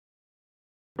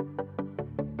Hey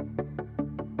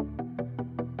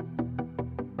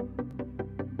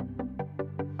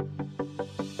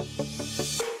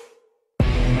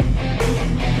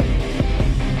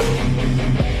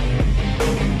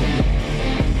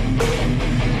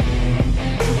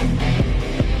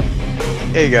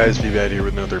guys, VIII here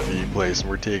with another VIII, and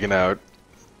we're taking out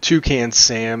Toucan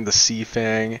Sam, the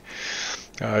Seafang.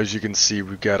 As you can see,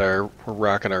 we're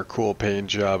rocking our cool paint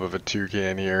job of a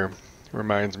toucan here.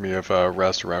 Reminds me of a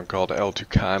restaurant called El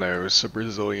Tucanos, a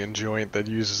Brazilian joint that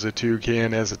uses a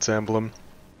toucan as its emblem.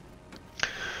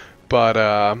 But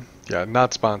yeah,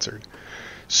 not sponsored.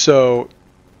 So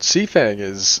Seafang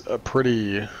is a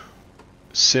pretty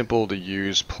simple to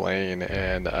use plane,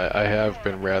 and I have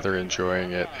been rather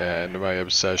enjoying it, and my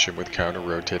obsession with counter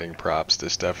rotating props,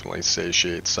 this definitely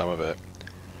satiates some of it.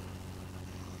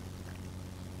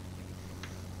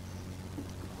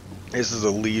 This is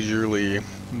a leisurely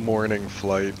morning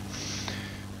flight.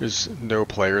 There's no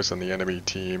players on the enemy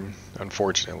team,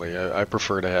 unfortunately. I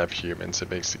prefer to have humans. It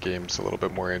makes the games a little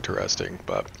bit more interesting,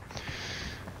 but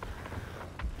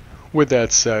with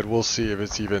that said, we'll see if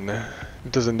it's even,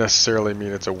 it doesn't necessarily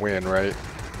mean it's a win, right?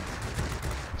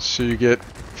 So you get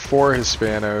 4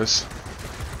 Hispanos,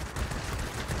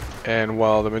 and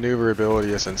while the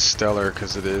maneuverability isn't stellar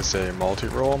because it is a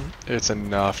multi-role, it's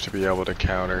enough to be able to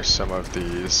counter some of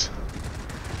these.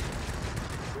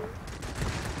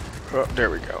 Oh, there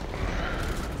we go.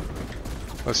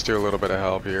 Let's do a little bit of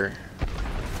help here.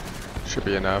 Should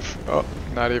be enough. Oh,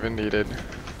 not even needed.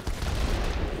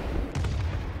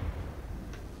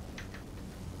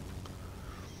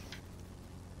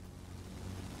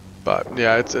 But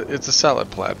yeah, it's a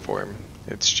solid platform.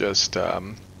 It's just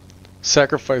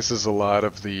sacrifices a lot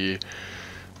of the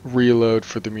reload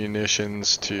for the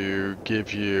munitions to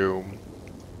give you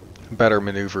better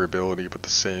maneuverability with the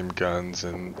same guns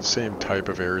and the same type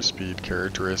of airspeed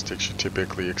characteristics you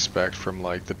typically expect from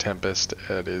like the Tempest.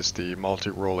 That is the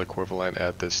multi-role equivalent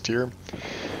at this tier.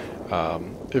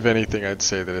 If anything, I'd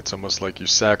say that it's almost like you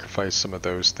sacrifice some of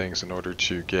those things in order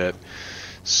to get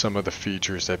some of the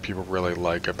features that people really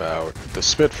like about the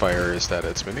Spitfire, is that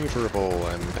it's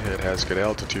maneuverable and it has good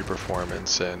altitude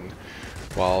performance, and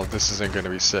while this isn't going to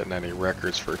be setting any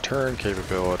records for turn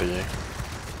capability,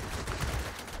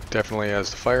 definitely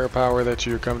has the firepower that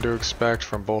you come to expect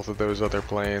from both of those other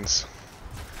planes,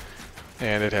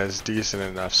 and it has decent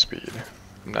enough speed.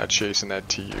 I'm not chasing that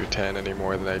TU-10 any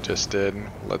more than I just did.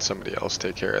 Let somebody else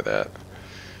take care of that.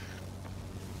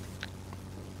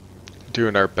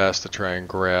 Doing our best to try and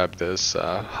grab this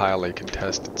highly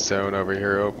contested zone over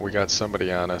here. Oh, we got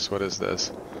somebody on us. What is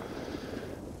this?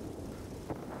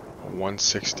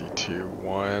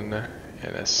 162-1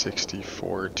 and a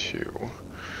 64-2.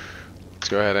 Let's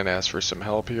go ahead and ask for some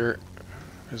help here,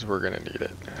 because we're going to need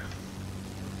it.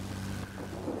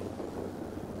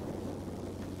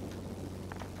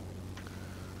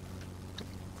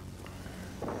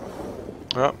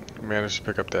 Oh, managed to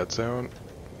pick up that zone.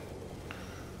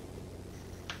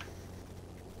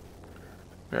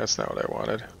 That's not what I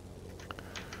wanted.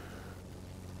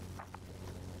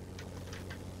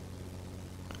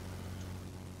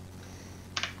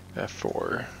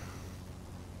 F4.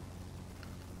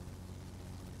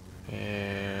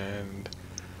 And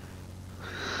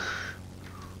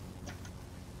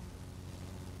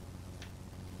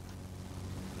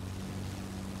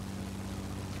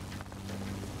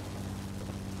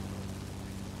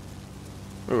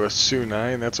ooh, a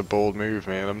Su-9, that's a bold move,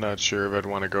 man. I'm not sure if I'd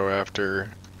want to go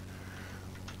after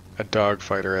a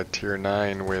dogfighter at tier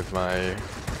 9 with my...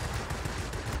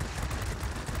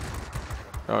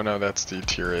 Oh no, that's the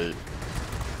tier 8.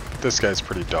 This guy's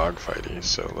pretty dogfighty,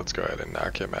 so let's go ahead and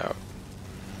knock him out.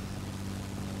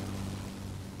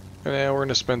 And now we're going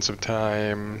to spend some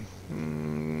time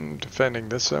defending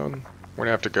this zone. We're going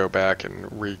to have to go back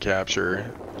and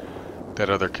recapture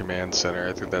that other command center.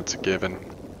 I think that's a given.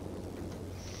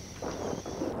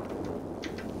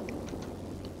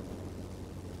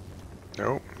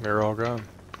 Nope, they're all gone.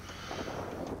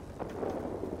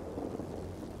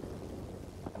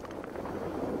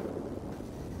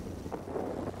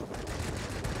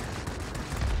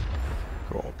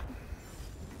 Cool.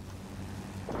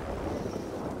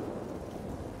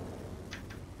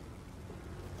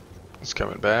 It's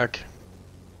coming back.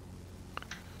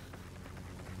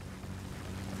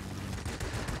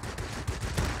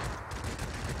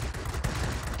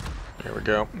 There we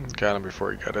go. Got him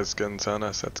before he got his guns on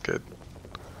us. That's good.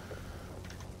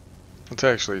 Let's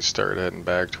actually start heading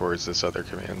back towards this other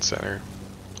command center.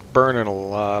 Burning a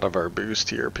lot of our boost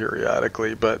here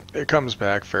periodically, but it comes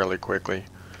back fairly quickly.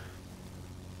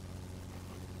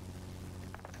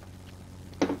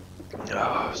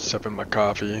 Oh, Sipping my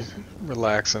coffee,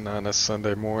 relaxing on a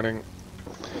Sunday morning.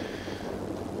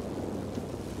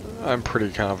 I'm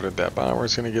pretty confident that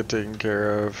bomber's going to get taken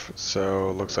care of,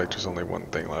 so looks like there's only one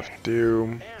thing left to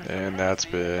do, and that's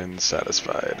been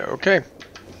satisfied. Okay.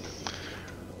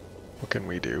 What can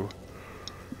we do?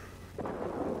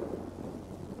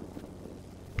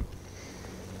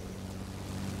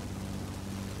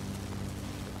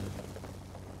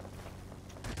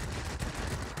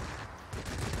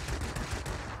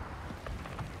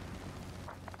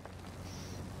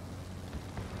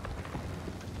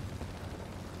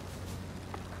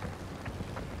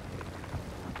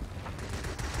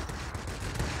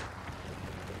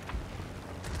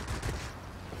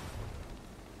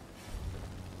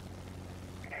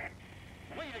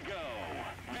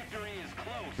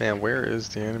 Man, where is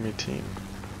the enemy team?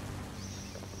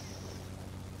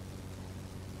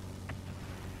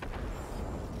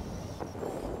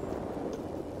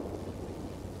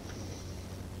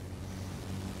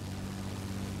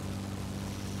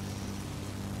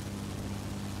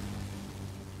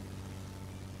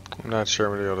 I'm not sure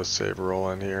I'm going to be able to save a roll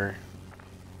in here.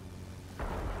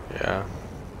 Yeah.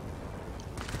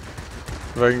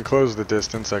 If I can close the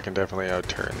distance, I can definitely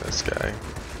outturn this guy.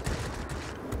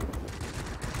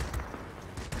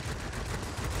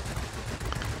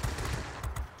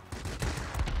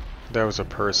 If that was a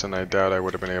person, I doubt I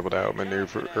would have been able to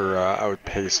outmaneuver or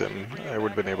outpace him. I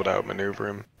would have been able to outmaneuver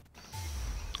him.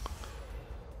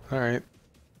 Alright.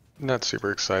 Not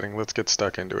super exciting. Let's get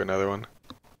stuck into another one.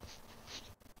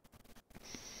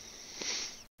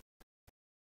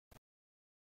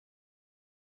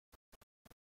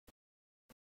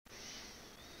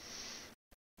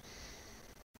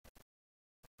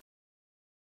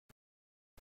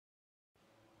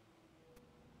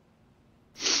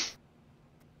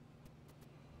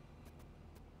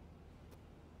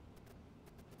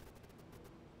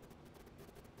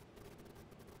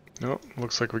 Nope,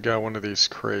 looks like we got one of these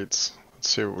crates. Let's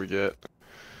see what we get.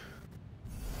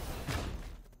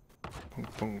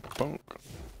 Bonk, bonk, bonk.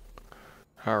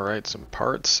 Alright, some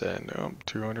parts and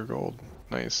 200 gold.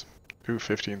 Nice. Ooh,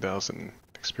 15,000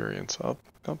 experience. I'll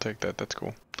take that, that's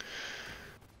cool.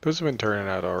 Those have been turning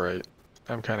out alright.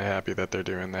 I'm kinda happy that they're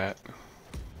doing that.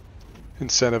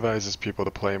 Incentivizes people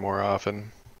to play more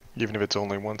often, even if it's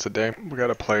only once a day. We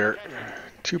got a player,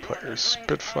 2 players,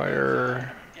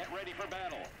 Spitfire.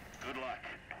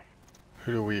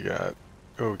 Who do we got?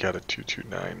 Oh, we got a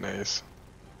 229, nice.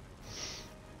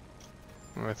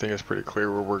 I think it's pretty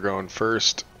clear where we're going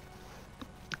first.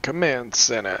 Command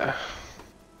Center.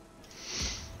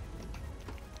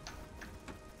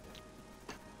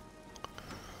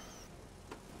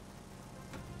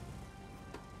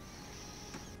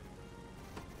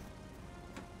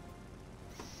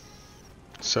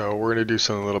 So we're going to do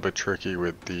something a little bit tricky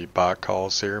with the bot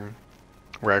calls here.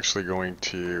 We're actually going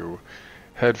to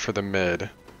head for the mid,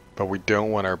 but we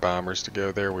don't want our bombers to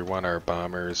go there. We want our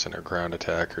bombers and our ground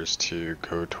attackers to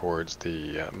go towards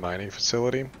the mining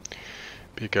facility,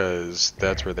 because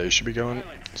that's where they should be going.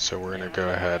 So we're going to go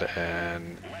ahead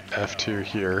and F2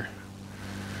 here,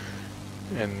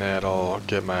 and that'll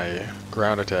get my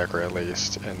ground attacker at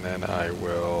least, and then I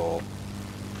will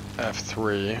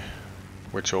F3,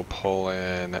 which will pull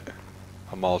in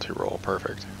a multi-roll.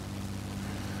 Perfect.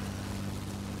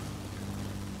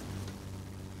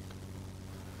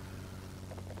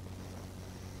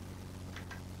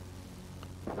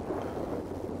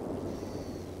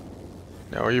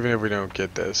 Now, even if we don't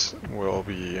get this, we'll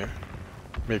be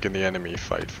making the enemy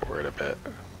fight for it a bit.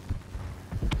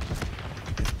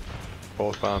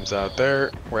 Both bombs out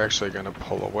there. We're actually going to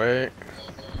pull away.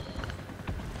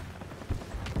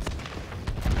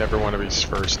 Never want to be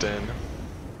first in.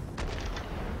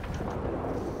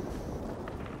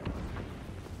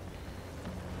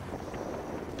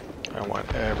 I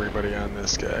want everybody on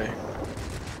this guy.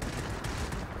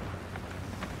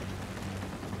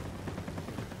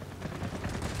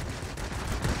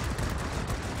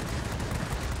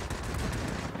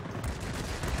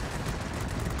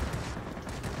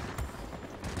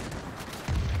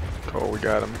 Oh, we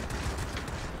got him.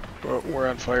 Oh, we're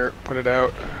on fire. Put it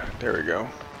out. There we go.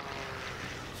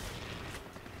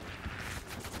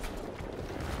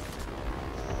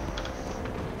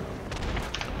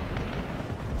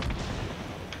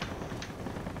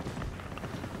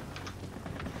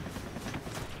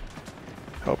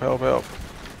 Help, help, help.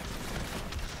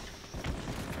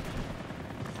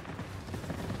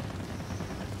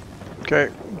 Okay,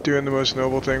 doing the most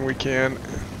noble thing we can.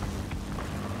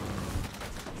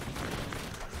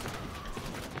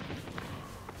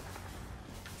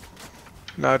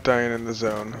 Not dying in the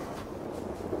zone.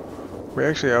 We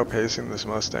actually outpacing this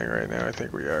Mustang right now? I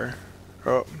think we are.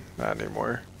 Oh, not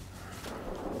anymore.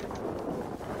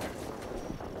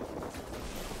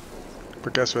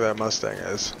 But guess where that Mustang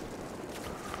is?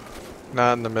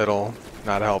 Not in the middle,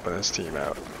 not helping his team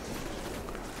out.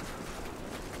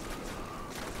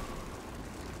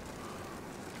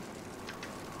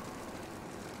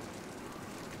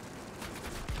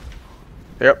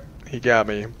 Yep, he got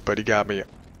me, but he got me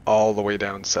all the way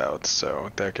down south, so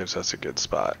that gives us a good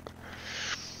spot.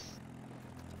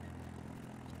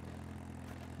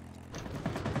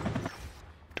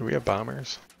 Do we have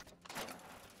bombers?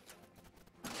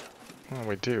 Oh,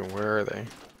 we do. Where are they?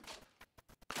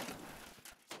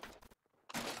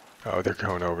 Oh, they're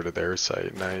going over to their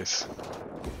site. Nice.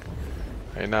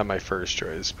 I mean, not my first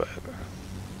choice, but...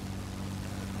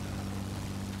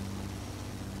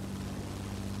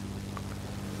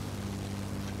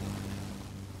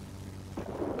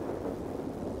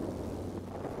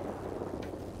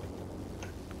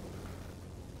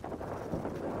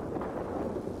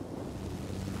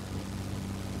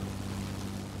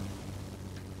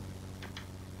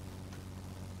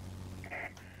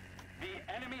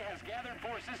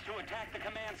 Forces to attack the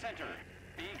command center.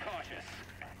 Be cautious.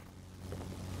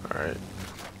 Alright.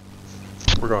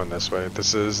 We're going this way.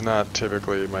 This is not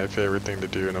typically my favorite thing to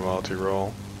do in a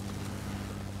multi-role.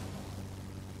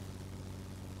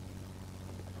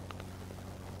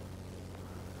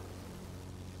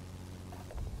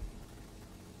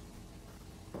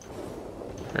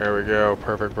 There we go.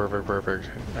 Perfect, perfect, perfect.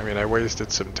 I mean, I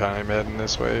wasted some time heading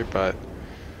this way, but...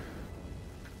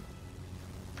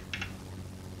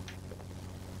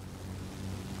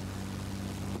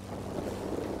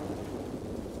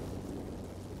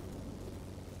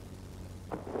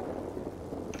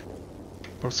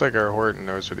 looks like our Horton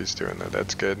knows what he's doing though,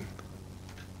 that's good.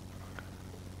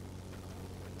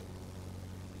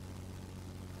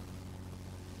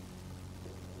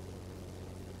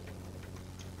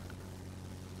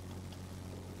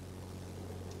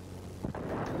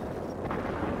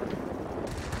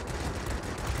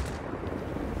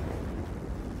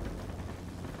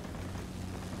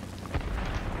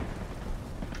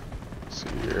 See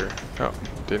here. Oh,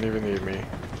 didn't even need me.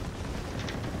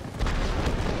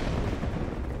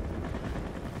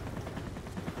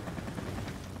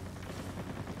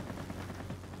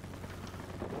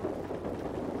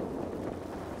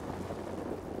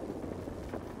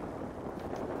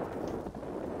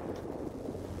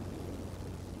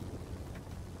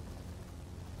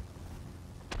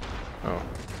 Oh.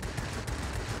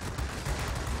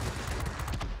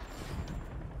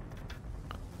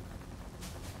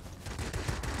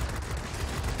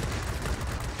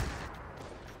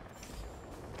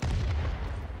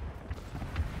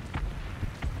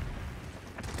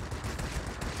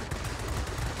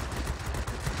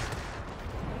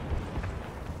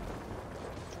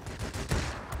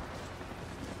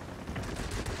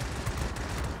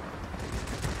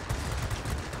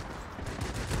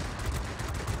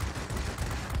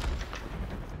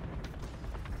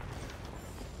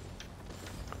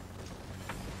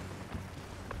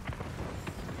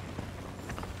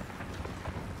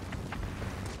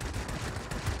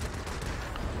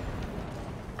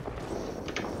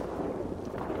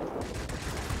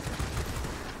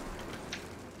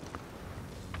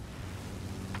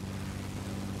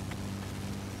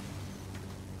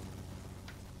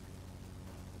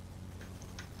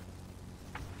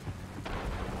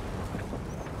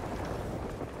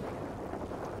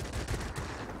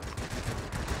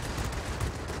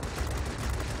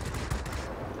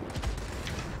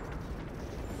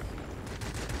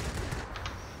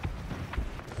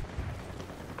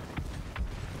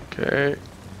 Okay.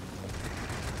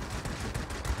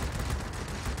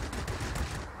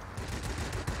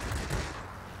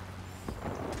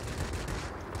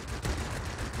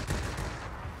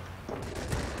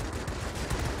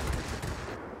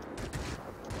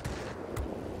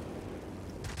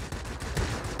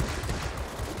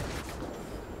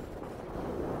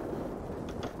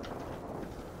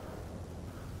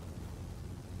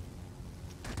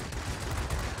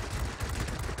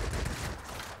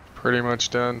 Pretty much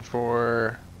done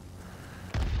for,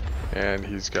 and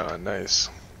he's gone. Nice.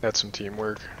 That's some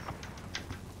teamwork.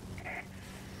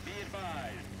 Be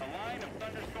advised, the line of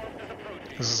thunderstorms is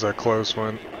approaching. This is a close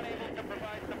one. Unable to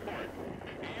provide support.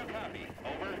 Do you copy?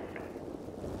 Over.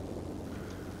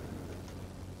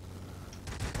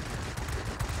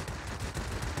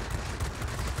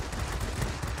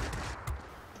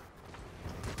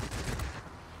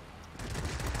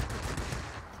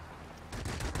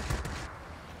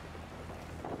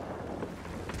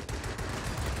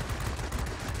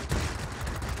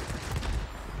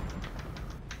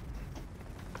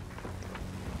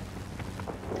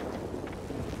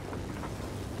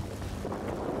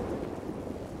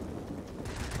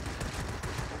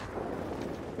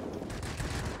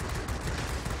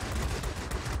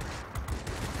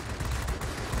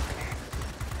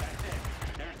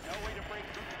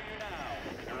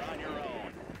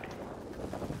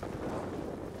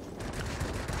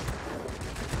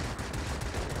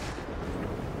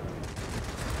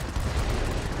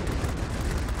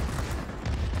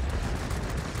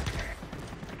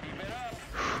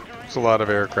 There's a lot of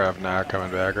aircraft not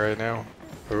coming back right now.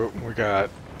 Oh, we got a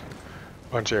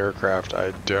bunch of aircraft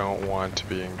I don't want to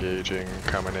be engaging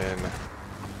coming in.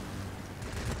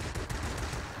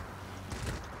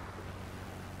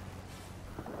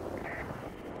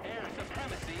 Air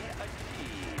supremacy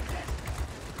achieved.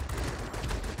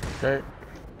 Okay.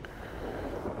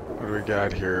 What do we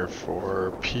got here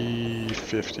for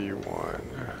P-51?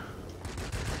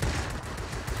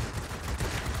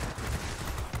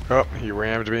 Oh, he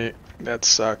rammed me. That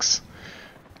sucks.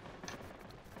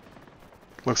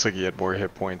 Looks like he had more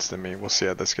hit points than me. We'll see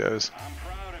how this goes. I'm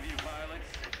proud of you, pilots.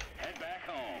 Head back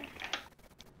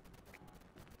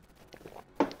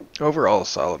home. Overall, a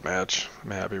solid match.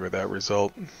 I'm happy with that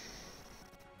result.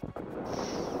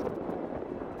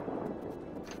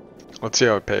 Let's see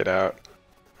how it paid out.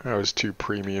 That was 2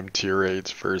 premium tier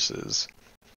 8s versus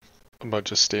a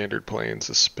bunch of standard planes,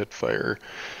 a Spitfire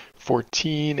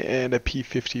 14 and a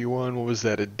P-51. What was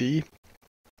that, a D?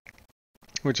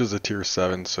 Which is a tier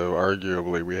 7, so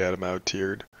arguably we had him out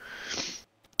tiered.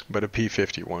 But a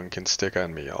P-51 can stick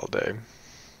on me all day.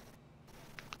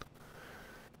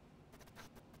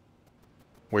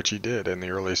 Which he did in the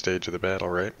early stage of the battle,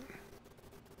 right?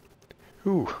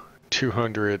 Ooh,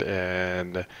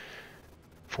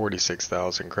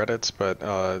 246,000 credits,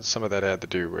 but some of that had to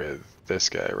do with this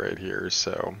guy right here,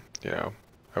 so, you know,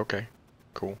 okay,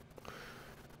 cool.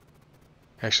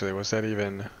 Actually, was that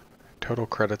even total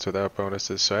credits without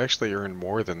bonuses? So I actually earned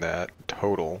more than that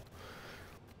total,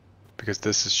 because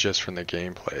this is just from the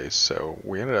gameplay, so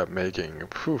we ended up making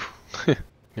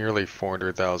nearly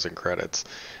 400,000 credits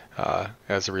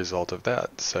as a result of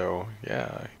that, so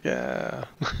yeah.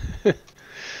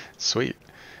 Sweet.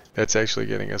 That's actually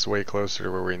getting us way closer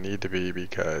to where we need to be,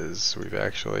 because we've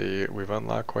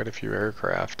unlocked quite a few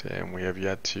aircraft and we have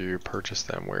yet to purchase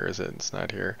them. Where is it? It's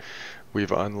not here.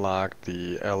 We've unlocked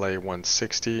the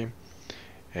LA-160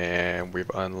 and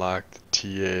we've unlocked the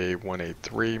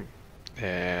TA-183,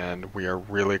 and we are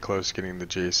really close to getting the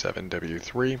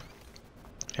J7W3,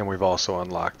 and we've also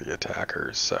unlocked the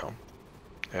attackers, so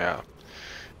yeah,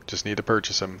 just need to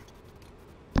purchase them.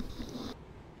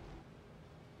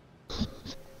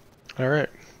 Alright,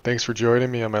 thanks for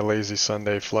joining me on my lazy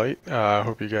Sunday flight. I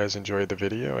hope you guys enjoyed the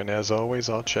video, and as always,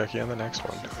 I'll check you on the next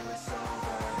one.